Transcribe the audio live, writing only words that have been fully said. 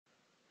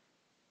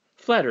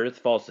Flat Earth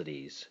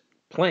falsities.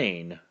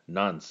 Plain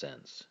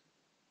nonsense.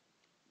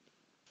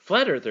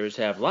 Flat Earthers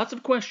have lots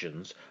of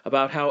questions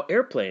about how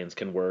airplanes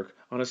can work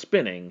on a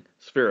spinning,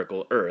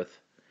 spherical Earth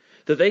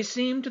that they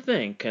seem to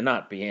think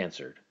cannot be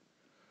answered.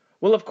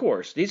 Well, of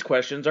course, these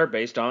questions are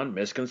based on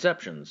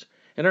misconceptions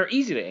and are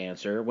easy to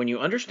answer when you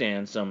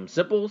understand some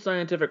simple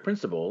scientific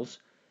principles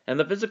and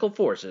the physical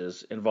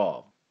forces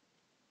involved.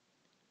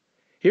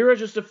 Here are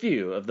just a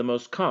few of the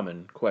most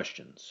common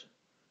questions.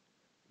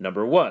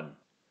 Number 1.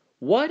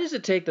 Why does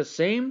it take the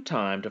same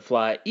time to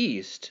fly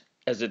east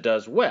as it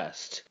does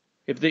west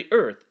if the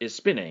Earth is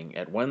spinning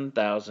at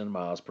 1,000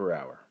 miles per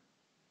hour?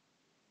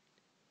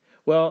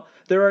 Well,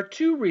 there are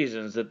two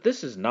reasons that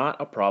this is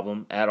not a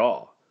problem at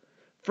all.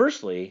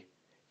 Firstly,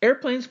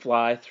 airplanes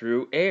fly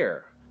through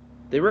air.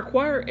 They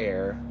require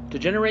air to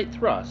generate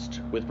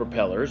thrust with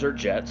propellers or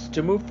jets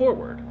to move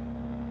forward,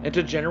 and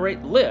to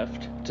generate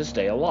lift to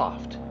stay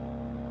aloft.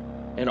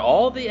 And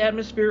all the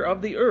atmosphere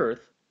of the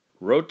Earth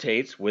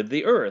rotates with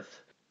the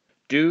Earth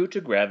due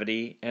to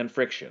gravity and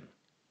friction.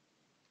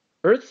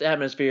 Earth's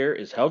atmosphere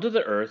is held to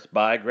the Earth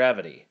by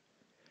gravity.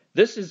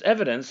 This is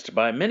evidenced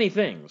by many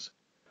things,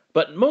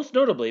 but most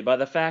notably by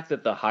the fact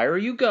that the higher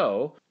you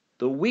go,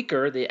 the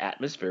weaker the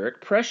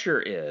atmospheric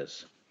pressure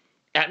is.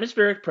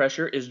 Atmospheric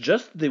pressure is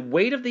just the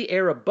weight of the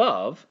air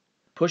above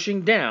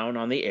pushing down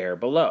on the air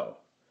below.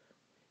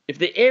 If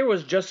the air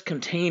was just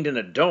contained in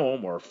a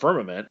dome or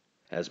firmament,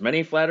 as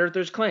many flat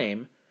earthers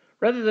claim,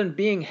 rather than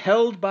being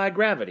held by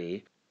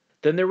gravity,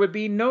 then there would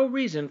be no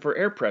reason for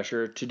air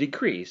pressure to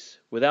decrease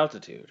with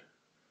altitude.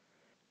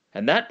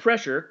 And that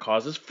pressure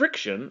causes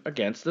friction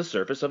against the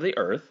surface of the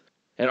Earth,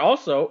 and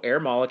also air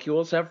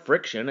molecules have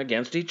friction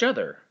against each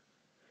other.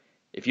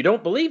 If you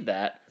don't believe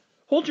that,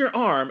 hold your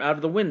arm out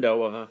of the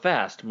window of a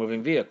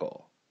fast-moving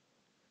vehicle.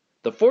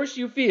 The force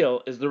you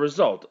feel is the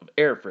result of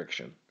air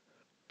friction.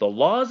 The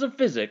laws of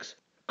physics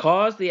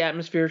cause the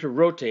atmosphere to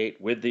rotate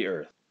with the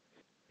Earth.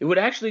 It would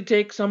actually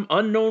take some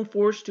unknown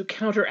force to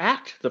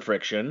counteract the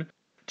friction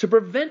to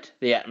prevent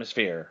the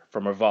atmosphere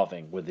from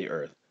revolving with the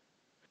Earth.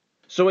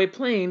 So a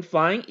plane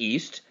flying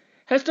east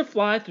has to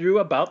fly through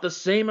about the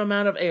same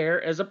amount of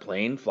air as a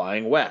plane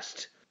flying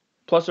west,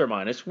 plus or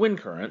minus wind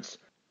currents,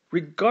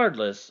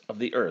 regardless of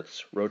the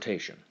Earth's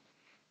rotation.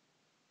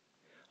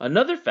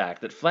 Another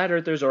fact that flat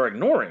earthers are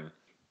ignoring,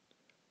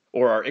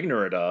 or are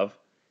ignorant of,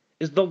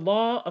 is the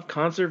law of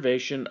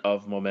conservation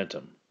of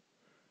momentum.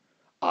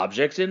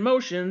 Objects in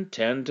motion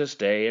tend to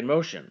stay in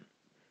motion.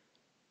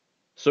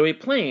 So a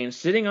plane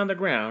sitting on the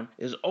ground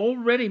is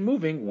already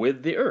moving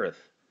with the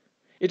Earth.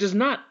 It does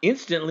not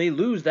instantly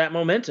lose that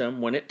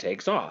momentum when it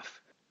takes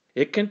off.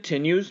 It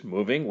continues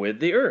moving with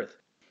the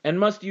Earth, and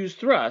must use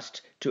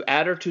thrust to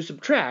add or to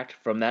subtract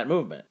from that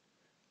movement.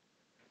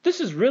 This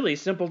is really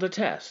simple to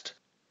test.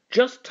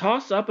 Just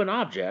toss up an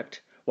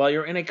object while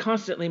you're in a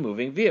constantly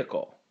moving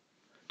vehicle.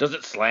 Does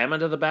it slam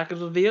into the back of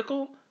the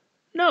vehicle?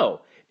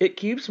 No, it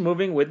keeps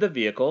moving with the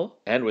vehicle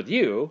and with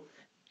you,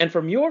 and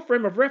from your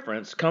frame of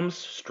reference comes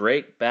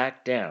straight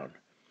back down.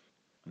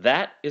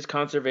 That is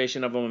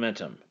conservation of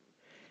momentum.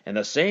 And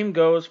the same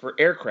goes for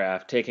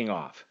aircraft taking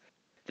off.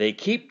 They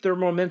keep their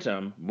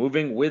momentum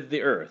moving with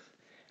the Earth,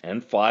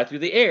 and fly through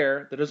the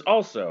air that is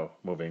also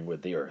moving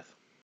with the Earth.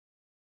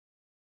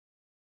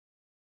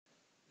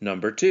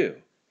 Number 2.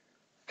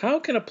 How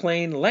can a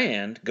plane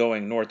land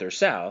going north or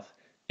south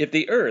if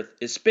the Earth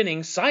is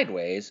spinning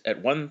sideways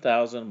at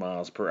 1,000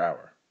 miles per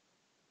hour?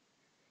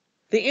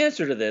 The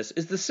answer to this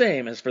is the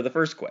same as for the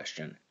first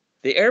question.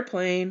 The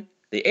airplane,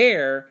 the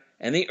air,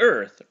 and the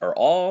Earth are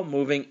all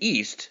moving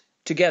east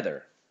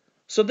together,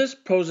 so this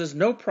poses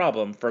no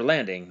problem for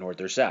landing north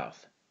or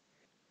south.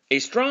 A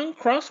strong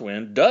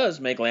crosswind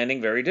does make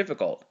landing very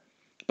difficult,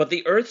 but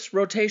the Earth's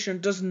rotation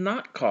does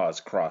not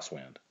cause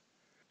crosswind.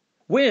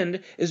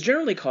 Wind is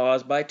generally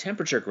caused by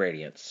temperature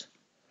gradients.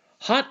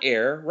 Hot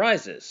air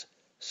rises,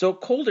 so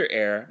colder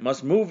air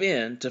must move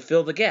in to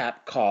fill the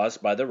gap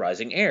caused by the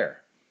rising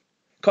air,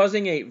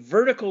 causing a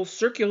vertical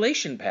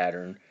circulation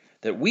pattern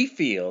that we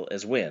feel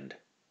as wind.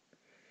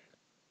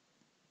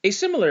 A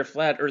similar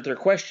flat earther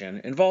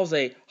question involves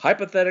a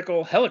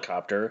hypothetical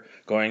helicopter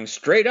going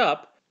straight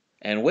up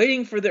and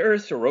waiting for the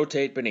Earth to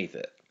rotate beneath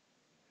it,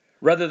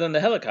 rather than the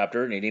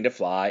helicopter needing to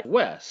fly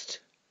west.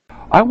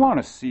 I want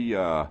to see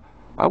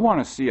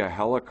a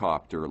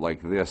helicopter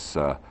like this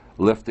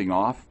lifting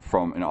off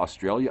from in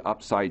Australia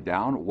upside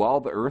down while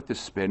the Earth is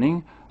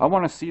spinning. I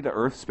want to see the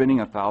Earth spinning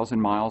 1,000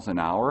 miles an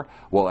hour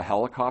while a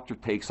helicopter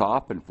takes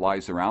off and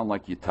flies around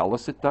like you tell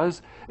us it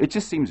does. It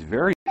just seems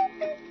very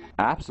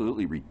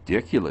absolutely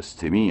ridiculous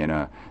to me,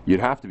 and you'd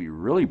have to be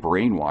really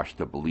brainwashed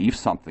to believe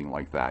something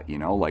like that,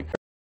 like.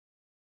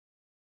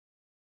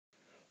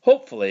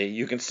 Hopefully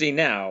you can see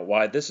now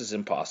why this is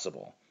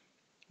impossible.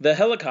 The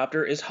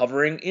helicopter is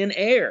hovering in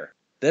air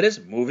that is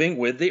moving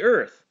with the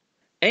Earth,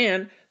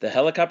 and the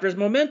helicopter's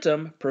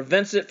momentum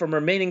prevents it from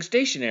remaining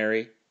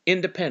stationary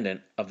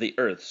independent of the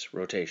Earth's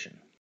rotation.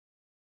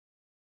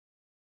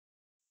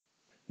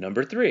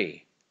 Number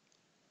 3.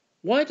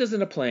 Why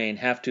doesn't a plane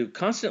have to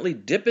constantly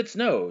dip its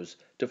nose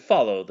to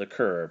follow the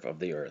curve of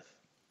the Earth?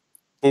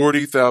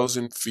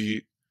 40,000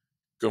 feet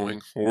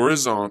going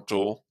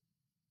horizontal,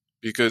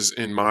 because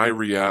in my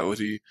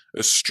reality,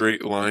 a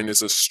straight line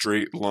is a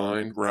straight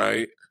line,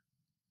 right?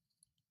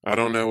 I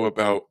don't know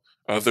about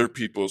other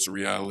people's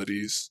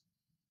realities,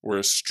 where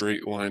a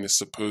straight line is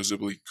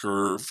supposedly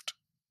curved.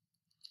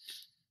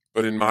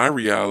 But in my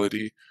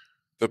reality,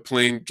 the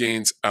plane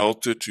gains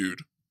altitude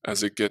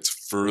as it gets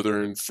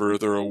further and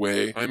further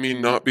away. I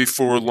mean, not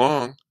before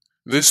long.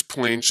 This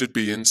plane should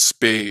be in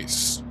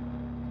space.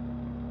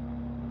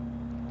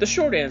 The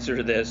short answer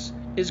to this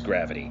is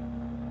gravity.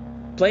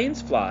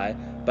 Planes fly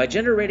by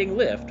generating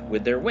lift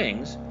with their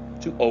wings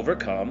to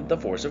overcome the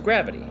force of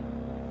gravity.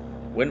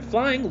 When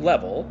flying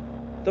level,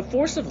 the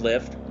force of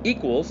lift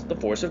equals the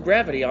force of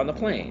gravity on the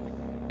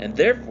plane, and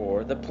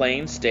therefore the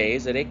plane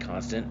stays at a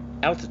constant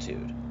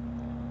altitude.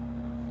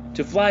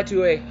 To fly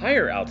to a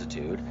higher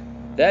altitude,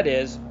 that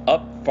is,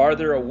 up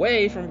farther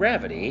away from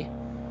gravity,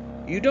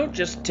 you don't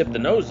just tip the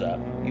nose up,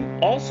 you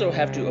also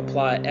have to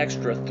apply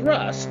extra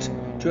thrust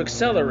to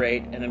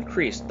accelerate and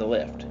increase the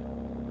lift.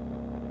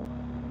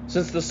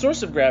 Since the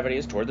source of gravity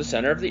is toward the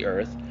center of the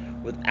Earth,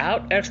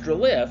 without extra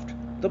lift,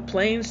 the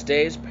plane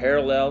stays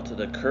parallel to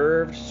the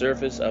curved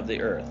surface of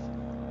the Earth,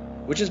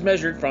 which is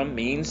measured from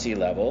mean sea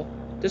level,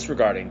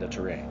 disregarding the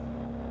terrain.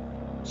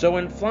 So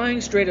when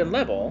flying straight and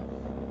level,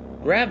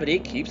 gravity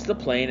keeps the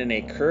plane in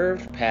a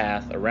curved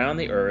path around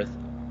the Earth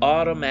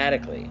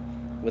automatically,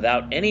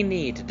 without any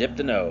need to dip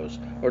the nose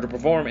or to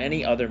perform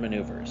any other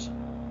maneuvers.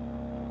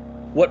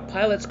 What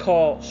pilots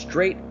call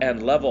straight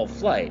and level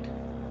flight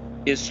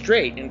is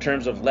straight in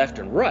terms of left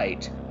and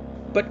right,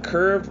 but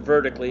curved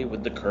vertically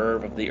with the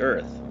curve of the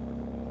Earth.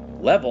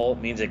 Level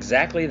means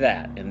exactly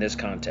that in this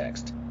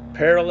context,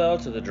 parallel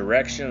to the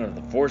direction of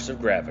the force of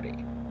gravity,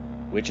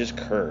 which is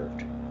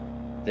curved.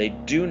 They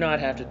do not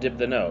have to dip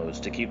the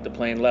nose to keep the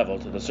plane level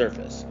to the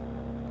surface.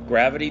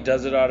 Gravity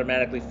does it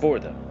automatically for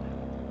them,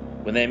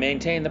 when they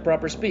maintain the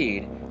proper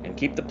speed and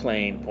keep the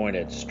plane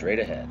pointed straight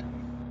ahead.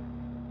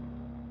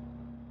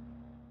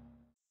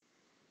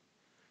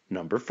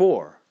 Number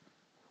 4.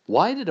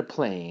 Why did a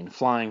plane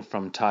flying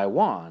from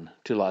Taiwan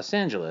to Los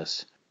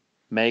Angeles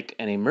make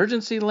an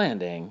emergency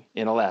landing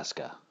in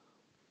Alaska?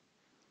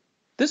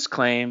 This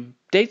claim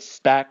dates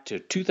back to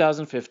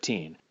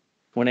 2015,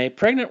 when a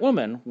pregnant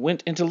woman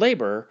went into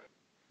labor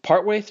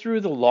partway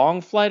through the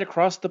long flight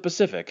across the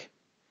Pacific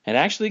and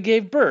actually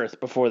gave birth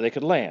before they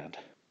could land.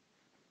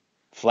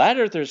 Flat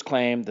earthers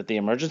claim that the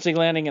emergency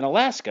landing in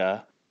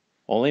Alaska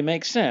only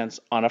makes sense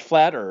on a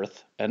flat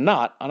Earth and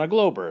not on a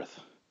globe Earth.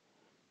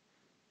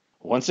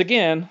 Once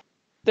again,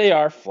 they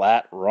are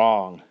flat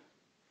wrong.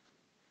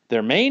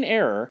 Their main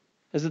error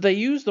is that they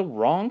use the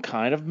wrong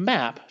kind of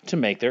map to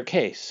make their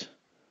case.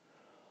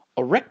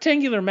 A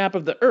rectangular map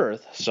of the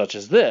Earth, such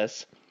as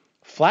this,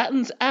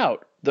 flattens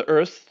out the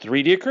Earth's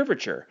 3D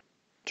curvature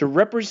to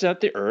represent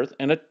the Earth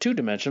in a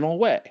two-dimensional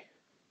way.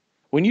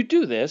 When you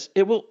do this,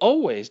 it will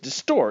always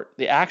distort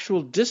the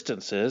actual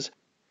distances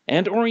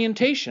and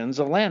orientations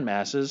of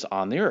landmasses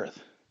on the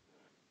Earth.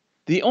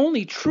 The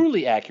only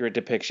truly accurate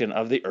depiction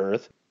of the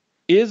Earth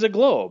is a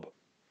globe,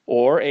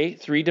 or a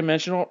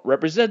three-dimensional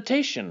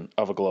representation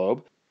of a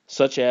globe,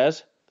 such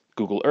as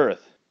Google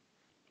Earth.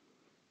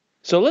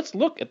 So let's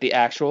look at the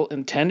actual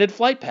intended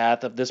flight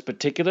path of this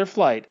particular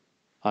flight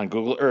on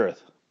Google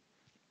Earth.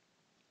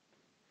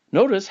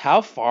 Notice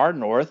how far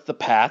north the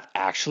path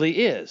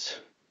actually is.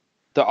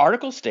 The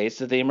article states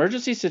that the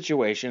emergency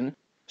situation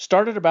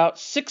started about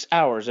 6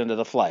 hours into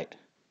the flight,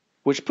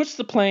 which puts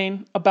the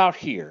plane about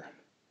here.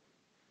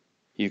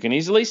 You can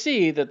easily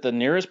see that the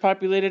nearest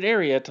populated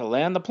area to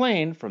land the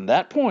plane from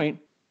that point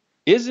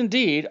is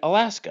indeed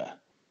Alaska,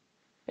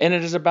 and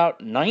it is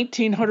about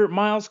 1,900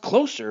 miles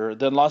closer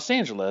than Los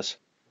Angeles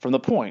from the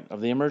point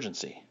of the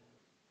emergency.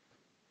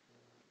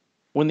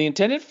 When the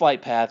intended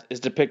flight path is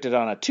depicted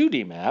on a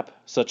 2D map,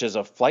 such as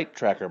a flight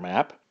tracker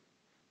map,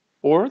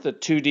 or the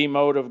 2D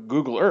mode of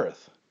Google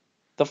Earth,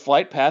 the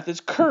flight path is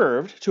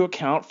curved to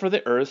account for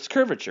the Earth's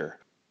curvature,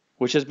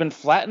 which has been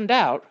flattened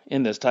out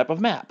in this type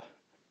of map.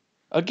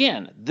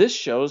 Again, this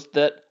shows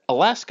that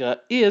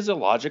Alaska is a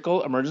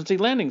logical emergency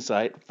landing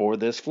site for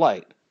this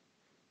flight.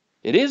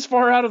 It is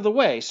far out of the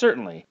way,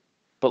 certainly,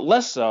 but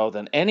less so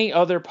than any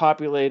other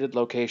populated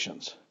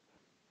locations.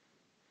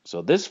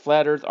 So this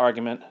flat Earth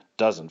argument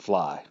doesn't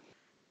fly.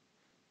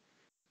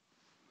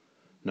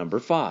 Number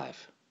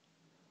 5.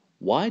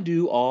 Why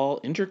do all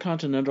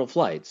intercontinental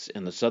flights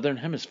in the Southern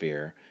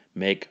Hemisphere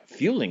make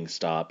fueling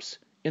stops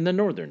in the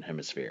Northern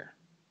Hemisphere?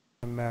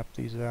 Map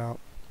these out.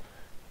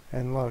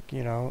 And look,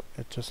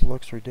 it just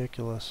looks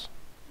ridiculous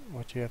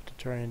what you have to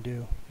try and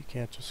do. You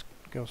can't just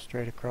go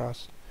straight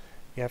across.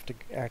 You have to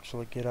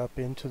actually get up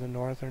into the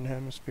Northern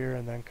Hemisphere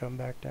and then come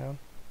back down.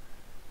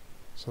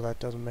 So that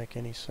doesn't make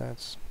any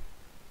sense.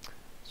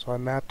 So I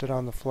mapped it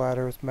on the flat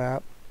Earth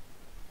map.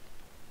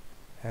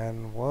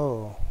 And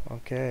whoa,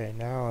 okay,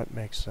 now it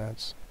makes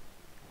sense.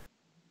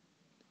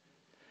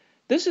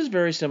 This is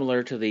very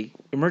similar to the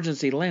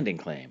emergency landing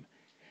claim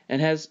and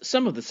has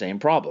some of the same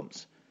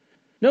problems.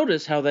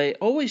 Notice how they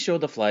always show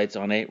the flights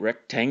on a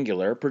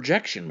rectangular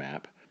projection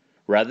map,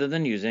 rather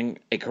than using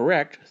a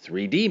correct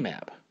 3D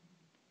map.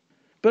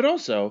 But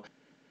also,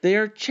 they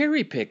are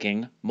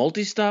cherry-picking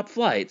multi-stop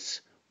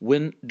flights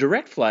when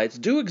direct flights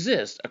do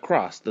exist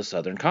across the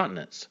southern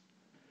continents,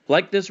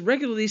 like this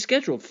regularly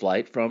scheduled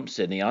flight from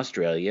Sydney,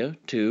 Australia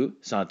to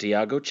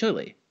Santiago,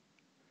 Chile,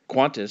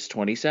 Qantas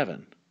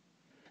 27.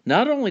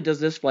 Not only does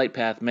this flight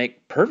path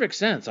make perfect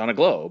sense on a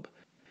globe,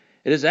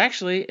 it is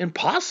actually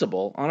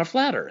impossible on a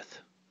flat Earth.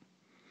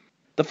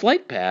 The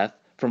flight path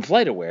from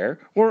FlightAware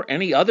or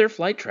any other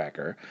flight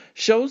tracker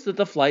shows that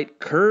the flight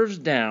curves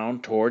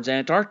down towards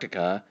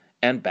Antarctica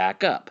and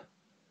back up.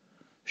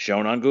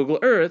 Shown on Google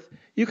Earth,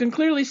 you can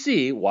clearly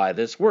see why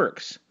this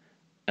works,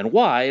 and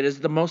why it is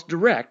the most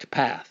direct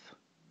path.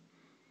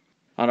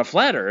 On a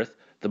flat Earth,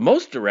 the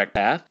most direct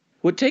path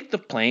would take the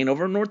plane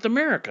over North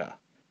America,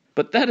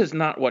 but that is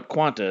not what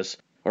Qantas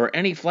or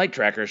any flight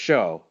trackers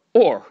show,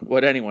 or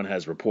what anyone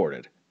has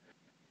reported.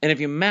 And if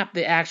you map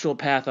the actual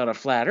path on a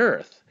flat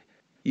Earth,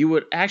 you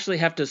would actually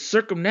have to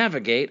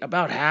circumnavigate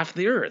about half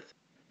the Earth,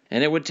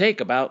 and it would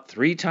take about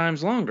 3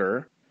 times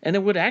longer, and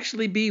it would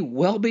actually be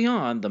well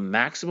beyond the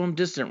maximum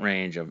distance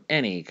range of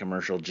any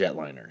commercial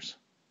jetliners.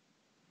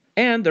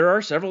 And there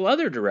are several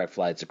other direct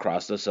flights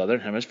across the Southern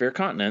Hemisphere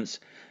continents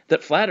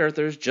that flat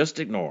earthers just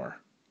ignore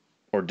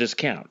or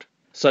discount,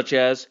 such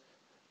as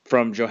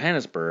from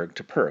Johannesburg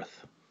to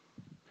Perth.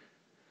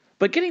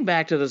 But getting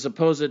back to the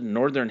supposed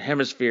Northern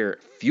Hemisphere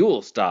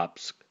fuel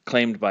stops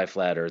claimed by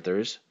flat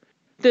earthers,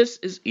 this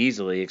is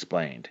easily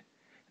explained.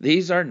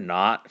 These are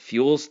not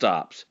fuel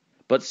stops,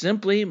 but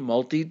simply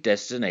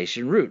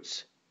multi-destination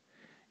routes.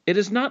 It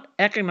is not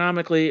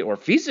economically or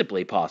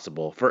feasibly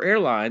possible for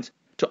airlines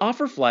to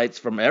offer flights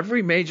from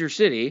every major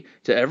city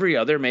to every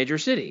other major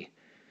city,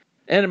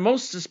 and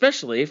most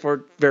especially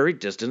for very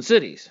distant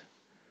cities.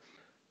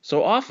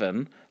 So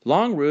often,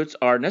 long routes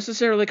are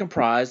necessarily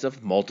comprised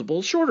of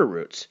multiple shorter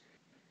routes,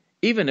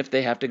 even if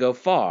they have to go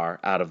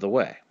far out of the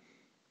way.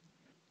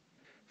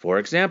 For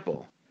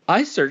example,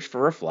 I searched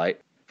for a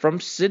flight from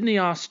Sydney,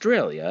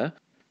 Australia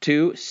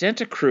to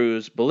Santa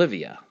Cruz,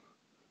 Bolivia.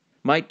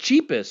 My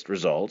cheapest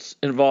results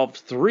involved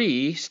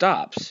 3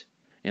 stops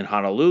in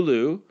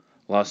Honolulu,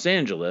 Los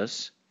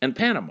Angeles, and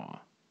Panama.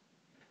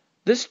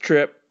 This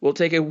trip will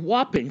take a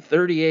whopping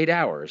 38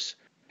 hours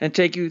and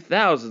take you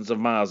thousands of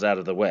miles out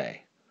of the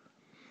way.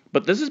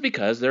 But this is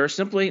because there are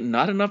simply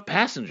not enough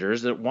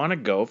passengers that want to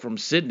go from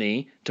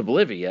Sydney to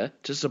Bolivia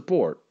to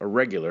support a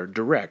regular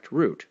direct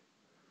route.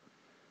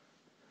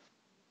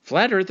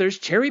 Flat earthers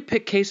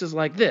cherry-pick cases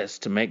like this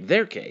to make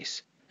their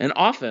case, and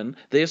often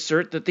they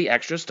assert that the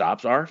extra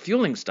stops are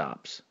fueling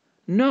stops.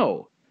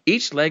 No,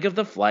 each leg of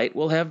the flight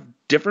will have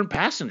different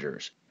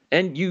passengers,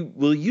 and you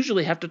will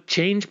usually have to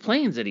change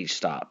planes at each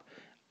stop,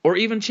 or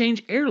even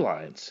change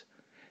airlines.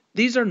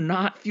 These are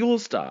not fuel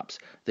stops.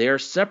 They are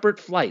separate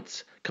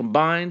flights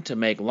combined to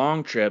make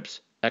long trips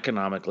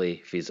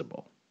economically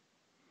feasible.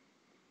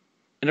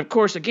 And of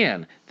course,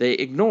 again, they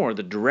ignore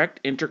the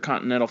direct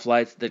intercontinental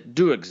flights that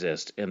do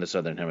exist in the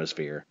Southern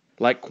Hemisphere,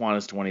 like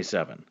Qantas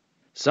 27.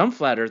 Some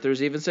flat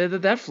earthers even say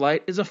that that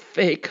flight is a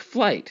fake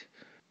flight.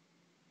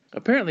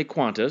 Apparently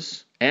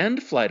Qantas and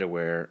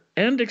FlightAware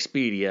and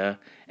Expedia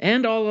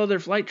and all other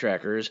flight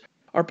trackers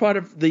are part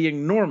of the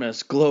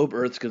enormous Globe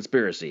Earth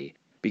conspiracy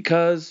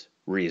because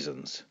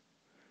reasons.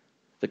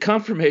 The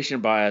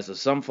confirmation bias of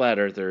some flat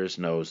earthers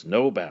knows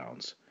no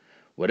bounds.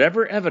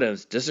 Whatever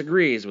evidence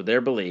disagrees with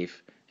their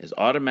belief is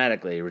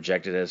automatically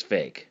rejected as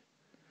fake.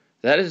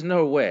 That is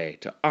no way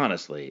to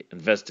honestly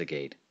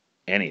investigate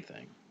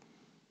anything.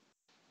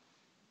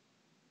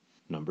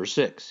 Number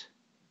 6.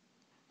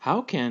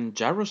 How can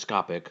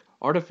gyroscopic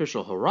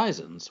artificial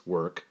horizons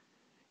work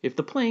if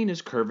the plane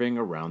is curving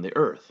around the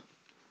Earth?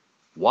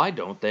 Why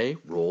don't they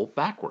roll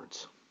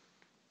backwards?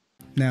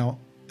 Now,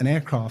 an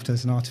aircraft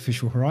has an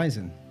artificial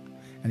horizon,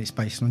 and it's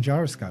based on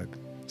gyroscope.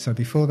 So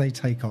before they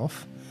take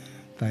off,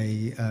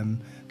 they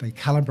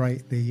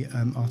calibrate the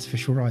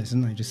artificial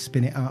horizon. They just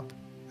spin it up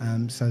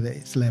so that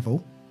it's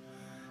level,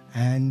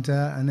 and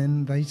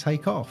then they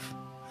take off.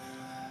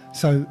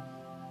 So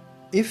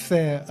if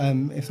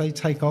they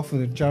take off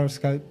with a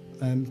gyroscope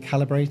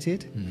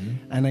calibrated,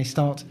 and they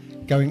start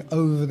going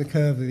over the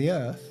curve of the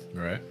Earth,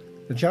 Right.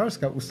 the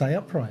gyroscope will stay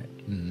upright.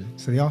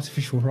 So the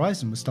artificial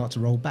horizon will start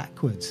to roll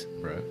backwards.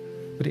 Right.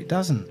 But it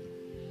doesn't.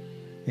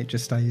 It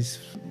just stays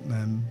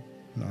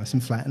nice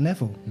and flat and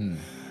level.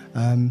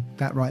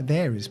 That right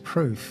there is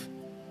proof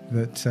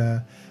that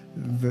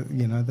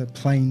the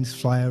planes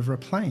fly over a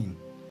plane.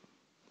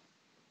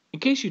 In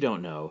case you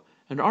don't know,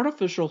 an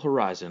artificial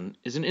horizon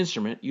is an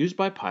instrument used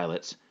by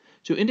pilots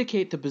to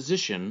indicate the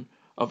position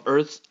of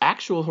Earth's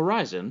actual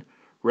horizon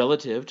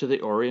relative to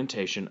the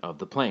orientation of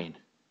the plane.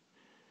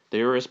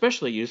 They are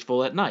especially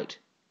useful at night,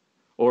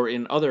 or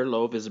in other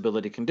low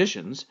visibility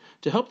conditions,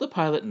 to help the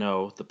pilot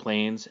know the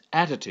plane's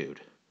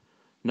attitude,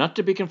 not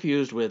to be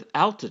confused with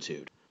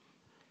altitude.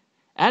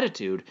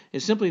 Attitude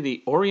is simply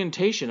the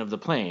orientation of the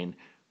plane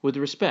with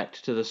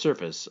respect to the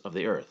surface of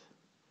the Earth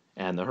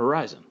and the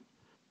horizon.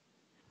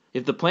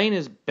 If the plane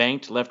is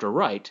banked left or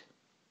right,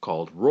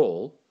 called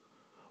roll,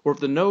 or if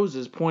the nose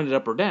is pointed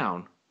up or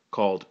down,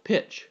 called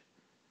pitch.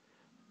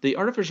 The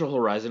artificial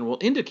horizon will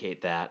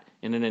indicate that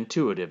in an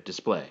intuitive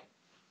display.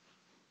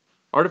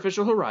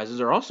 Artificial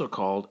horizons are also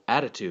called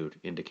attitude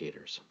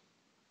indicators.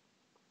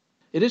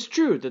 It is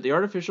true that the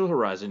artificial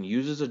horizon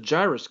uses a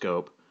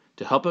gyroscope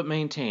to help it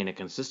maintain a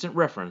consistent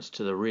reference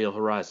to the real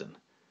horizon,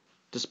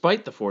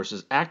 despite the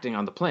forces acting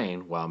on the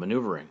plane while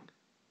maneuvering.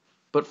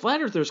 But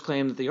flat earthers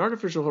claim that the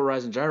artificial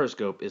horizon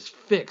gyroscope is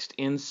fixed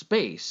in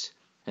space,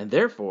 and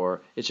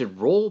therefore it should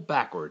roll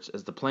backwards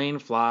as the plane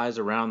flies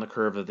around the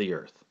curve of the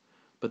Earth.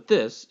 But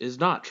this is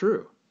not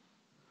true.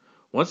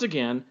 Once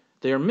again,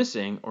 they are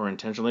missing or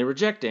intentionally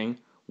rejecting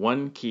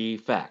one key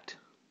fact.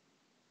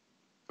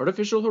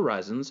 Artificial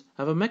horizons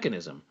have a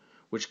mechanism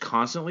which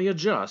constantly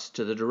adjusts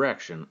to the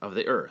direction of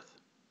the Earth.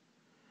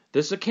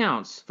 This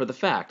accounts for the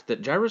fact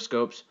that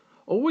gyroscopes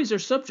always are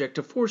subject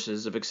to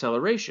forces of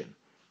acceleration,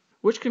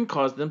 which can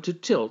cause them to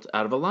tilt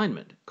out of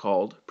alignment,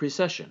 called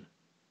precession.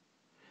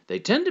 They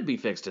tend to be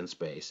fixed in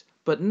space,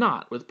 but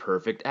not with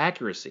perfect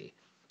accuracy,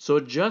 so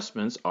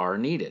adjustments are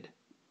needed.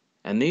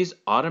 And these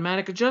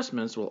automatic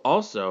adjustments will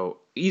also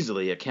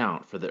easily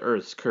account for the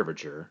Earth's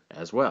curvature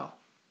as well.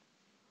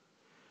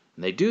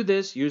 And they do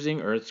this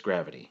using Earth's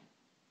gravity.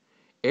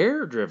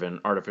 Air-driven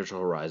artificial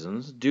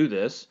horizons do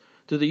this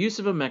through the use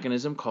of a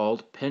mechanism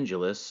called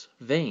pendulous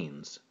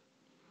vanes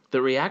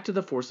that react to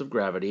the force of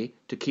gravity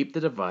to keep the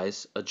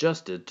device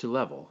adjusted to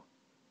level.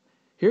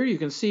 Here you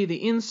can see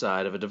the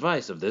inside of a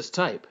device of this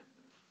type.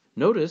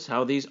 Notice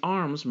how these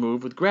arms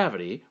move with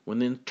gravity when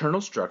the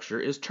internal structure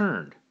is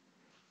turned.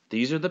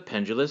 These are the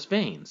pendulous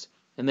vanes,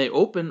 and they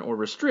open or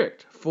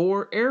restrict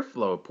 4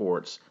 airflow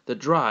ports that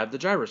drive the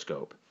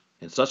gyroscope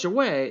in such a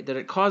way that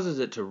it causes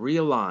it to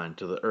realign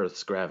to the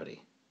Earth's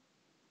gravity.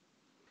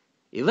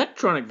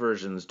 Electronic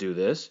versions do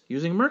this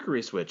using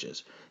mercury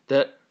switches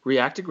that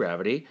react to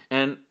gravity,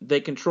 and they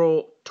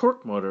control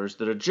torque motors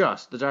that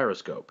adjust the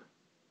gyroscope.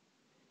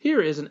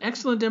 Here is an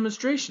excellent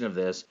demonstration of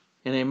this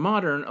in a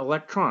modern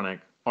electronic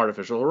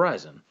artificial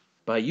horizon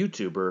by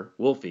YouTuber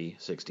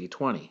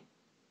Wolfie6020.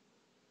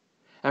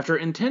 After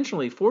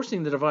intentionally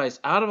forcing the device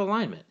out of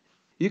alignment,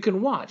 you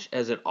can watch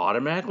as it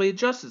automatically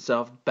adjusts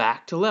itself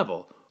back to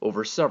level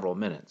over several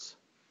minutes.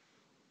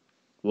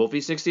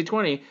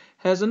 Wolfie6020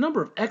 has a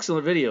number of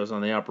excellent videos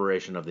on the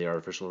operation of the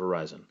artificial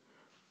horizon.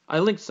 I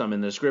linked some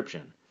in the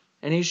description,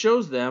 and he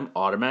shows them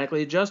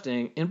automatically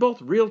adjusting in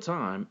both real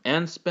time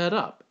and sped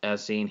up,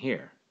 as seen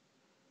here.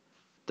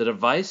 The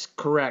device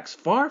corrects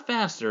far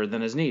faster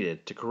than is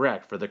needed to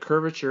correct for the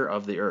curvature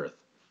of the Earth,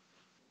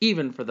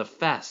 even for the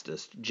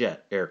fastest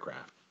jet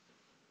aircraft.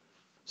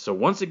 So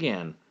once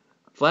again,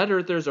 flat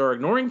earthers are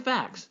ignoring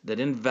facts that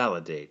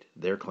invalidate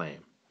their claim.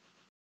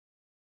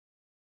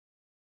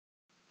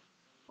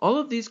 All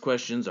of these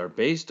questions are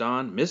based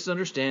on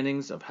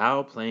misunderstandings of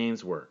how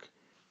planes work,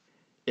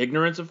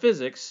 ignorance of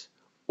physics,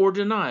 or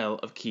denial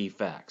of key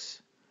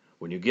facts.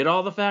 When you get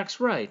all the facts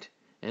right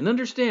and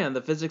understand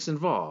the physics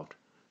involved,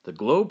 the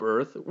globe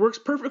Earth works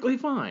perfectly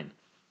fine,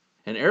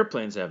 and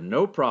airplanes have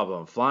no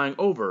problem flying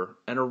over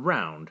and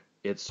around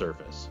its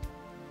surface.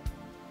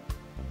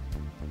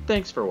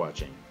 Thanks for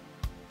watching.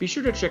 Be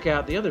sure to check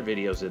out the other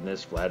videos in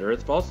this Flat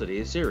Earth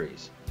Falsities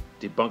series,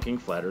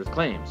 debunking flat Earth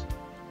claims,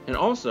 and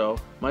also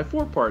my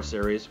 4-part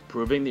series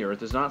proving the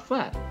Earth is not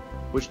flat,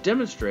 which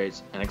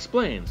demonstrates and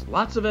explains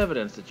lots of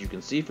evidence that you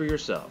can see for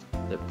yourself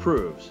that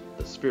proves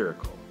the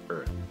spherical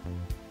Earth.